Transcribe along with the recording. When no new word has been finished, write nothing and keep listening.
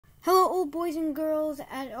Hello, old boys and girls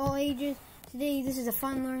at all ages. Today, this is a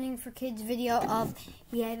fun learning for kids video of.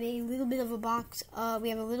 We have a little bit of a box. We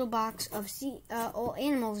have a little box of all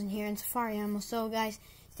animals in here and safari animals. So, guys,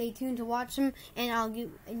 stay tuned to watch them, and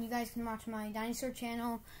you guys can watch my dinosaur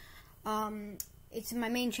channel. It's my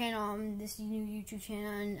main channel. This is a new YouTube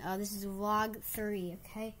channel, and this is vlog 3.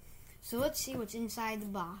 Okay, so let's see what's inside the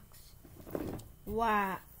box.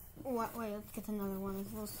 Wow. Wait, let's get another one.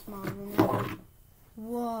 It's a little smaller than that.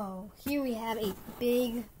 Whoa, here we have a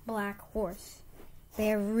big black horse.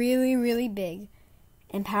 They are really, really big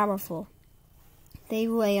and powerful. They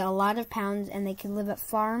weigh a lot of pounds, and they can live at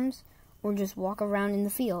farms or just walk around in the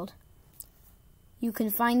field. You can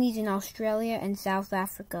find these in Australia and South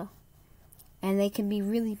Africa, and they can be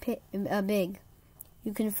really big.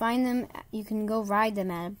 You can find them, you can go ride them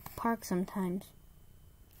at a park sometimes.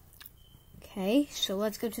 Okay, so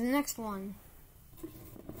let's go to the next one.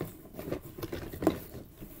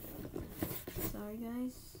 Sorry,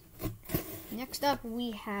 guys. Next up,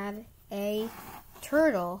 we have a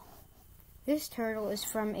turtle. This turtle is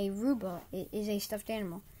from Aruba. It is a stuffed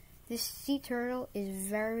animal. This sea turtle is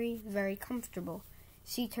very, very comfortable.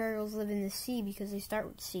 Sea turtles live in the sea because they start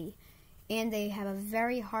with sea, and they have a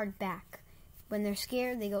very hard back. When they're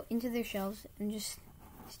scared, they go into their shells and just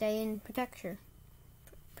stay in protection.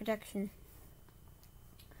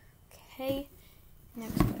 Okay,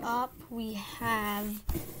 next up we have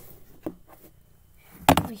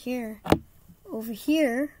over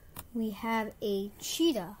here we have a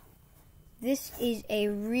cheetah. This is a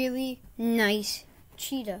really nice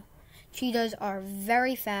cheetah. Cheetahs are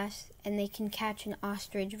very fast, and they can catch an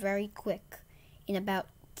ostrich very quick in about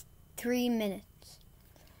 3 minutes.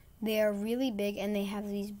 They are really big, and they have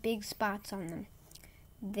these big spots on them.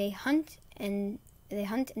 They hunt and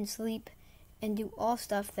sleep and do all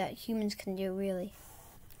stuff that humans can do, really.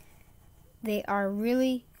 They are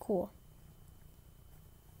really cool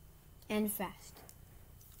and fast.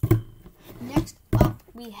 Next up,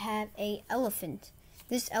 we have an elephant.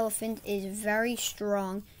 This elephant is very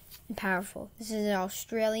strong and powerful. This is an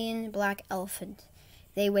Australian black elephant.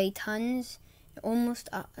 They weigh tons, almost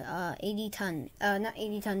 80 tons. Not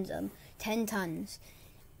 80 tons, 10 tons.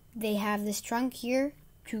 They have this trunk here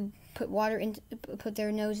to put water in, put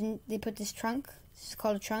their nose in. They put this trunk, this is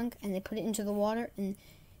called a trunk, and they put it into the water, and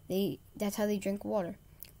that's how they drink water.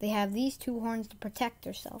 They have these 2 horns to protect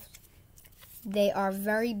themselves. They are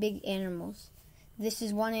very big animals. This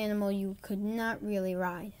is one animal you could not really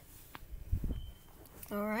ride.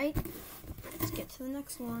 Alright, let's get to the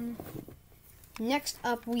next one. Next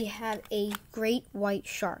up, we have a great white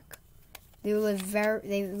shark. They live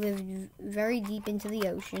very deep into the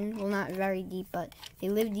ocean. Well, not very deep, but they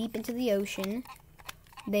live deep into the ocean.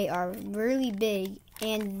 They are really big,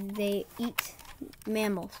 and they eat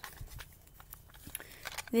mammals.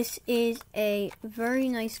 This is a very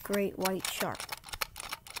nice great white shark.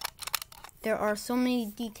 There are so many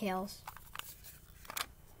details.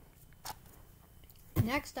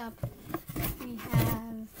 Next up, we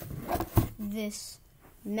have this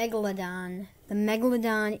megalodon. The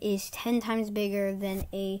megalodon is 10 times bigger than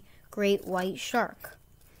a great white shark.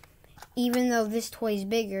 Even though this toy is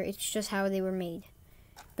bigger, it's just how they were made.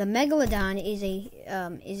 The megalodon is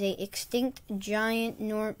a extinct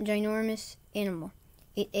ginormous animal.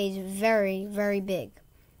 It is very, very big.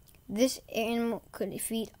 This animal could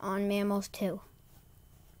feed on mammals too.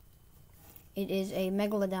 It is a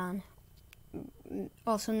megalodon,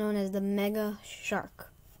 also known as the mega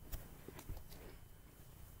shark.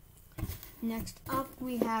 Next up,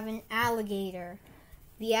 we have an alligator.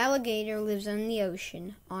 The alligator lives in the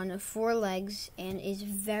ocean on 4 legs and is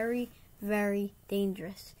very, very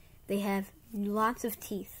dangerous. They have lots of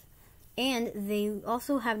teeth, and they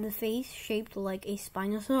also have the face shaped like a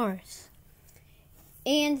Spinosaurus.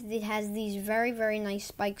 And it has these very, very nice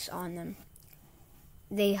spikes on them.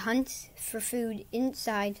 They hunt for food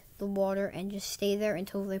inside the water and just stay there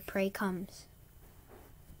until their prey comes.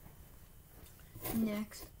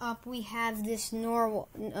 Next up, we have this narwhal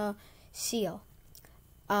seal.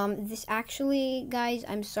 This actually, guys,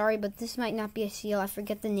 I'm sorry, but this might not be a seal. I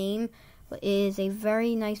forget the name, but it is a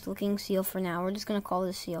very nice looking seal for now. We're just going to call it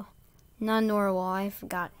a seal. Not narwhal, I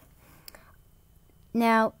forgot.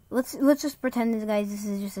 Now, let's just pretend this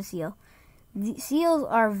is just a seal. The seals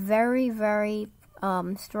are very, very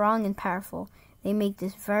strong and powerful. They make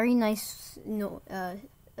this very nice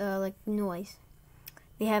like noise.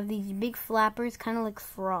 They have these big flappers, kind of like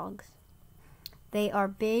frogs. They are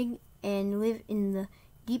big and live in the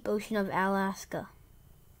deep ocean of Alaska.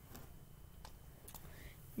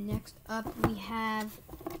 Next up, we have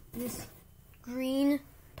this green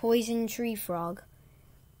poison tree frog.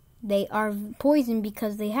 They are poison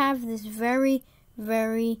because they have this very,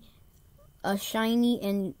 very shiny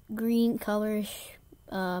and green colorish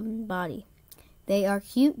body. They are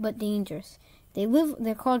cute but dangerous.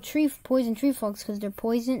 They're called poison tree frogs because they're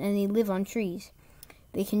poison and they live on trees.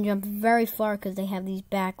 They can jump very far because they have these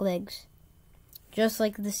back legs. Just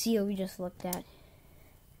like the seal we just looked at.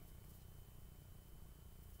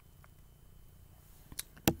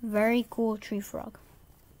 Very cool tree frog.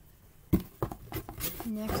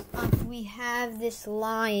 Next up we have this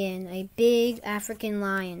lion, a big African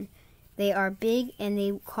lion. They are big and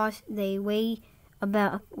they weigh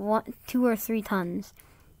about 2 or 3 tons.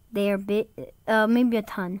 They are big, maybe a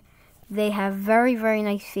ton. They have very, very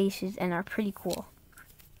nice faces and are pretty cool.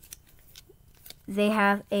 They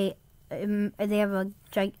have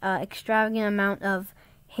extravagant amount of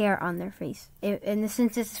hair on their face. And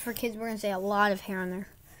since this is for kids, we're gonna say a lot of hair on their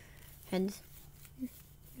heads.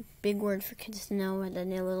 Big word for kids to know at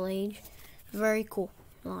their little age. Very cool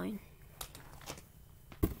lion.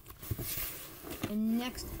 And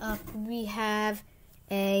next up we have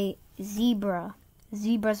a zebra.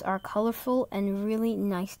 Zebras are colorful and really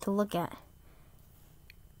nice to look at.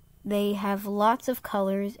 They have lots of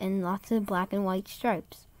colors and lots of black and white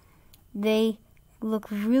stripes. They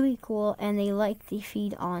look really cool and they like to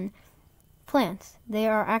feed on plants. They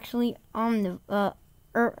are actually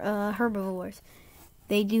herbivores.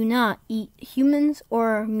 They do not eat humans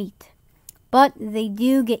or meat, but they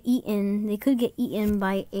do get eaten. They could get eaten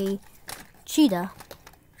by a cheetah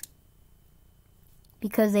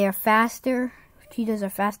because they are faster. Cheetahs are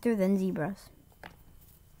faster than zebras.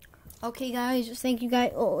 Okay, guys, thank you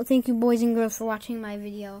boys and girls for watching my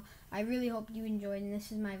video. I really hope you enjoyed, and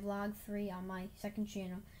this is my vlog 3 on my second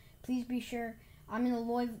channel. Please be sure I'm in a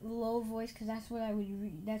low voice because that's what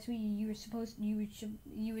you were supposed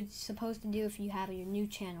to do if you have your new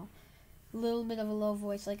channel. A little bit of a low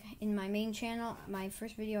voice, like in my main channel. My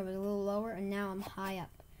first video I was a little lower, and now I'm high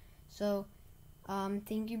up. So,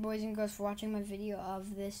 thank you boys and girls for watching my video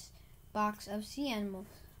of this box of sea animals.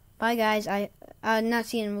 Bye guys. Not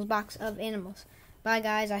sea animals, box of animals. Bye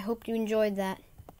guys. I hope you enjoyed that.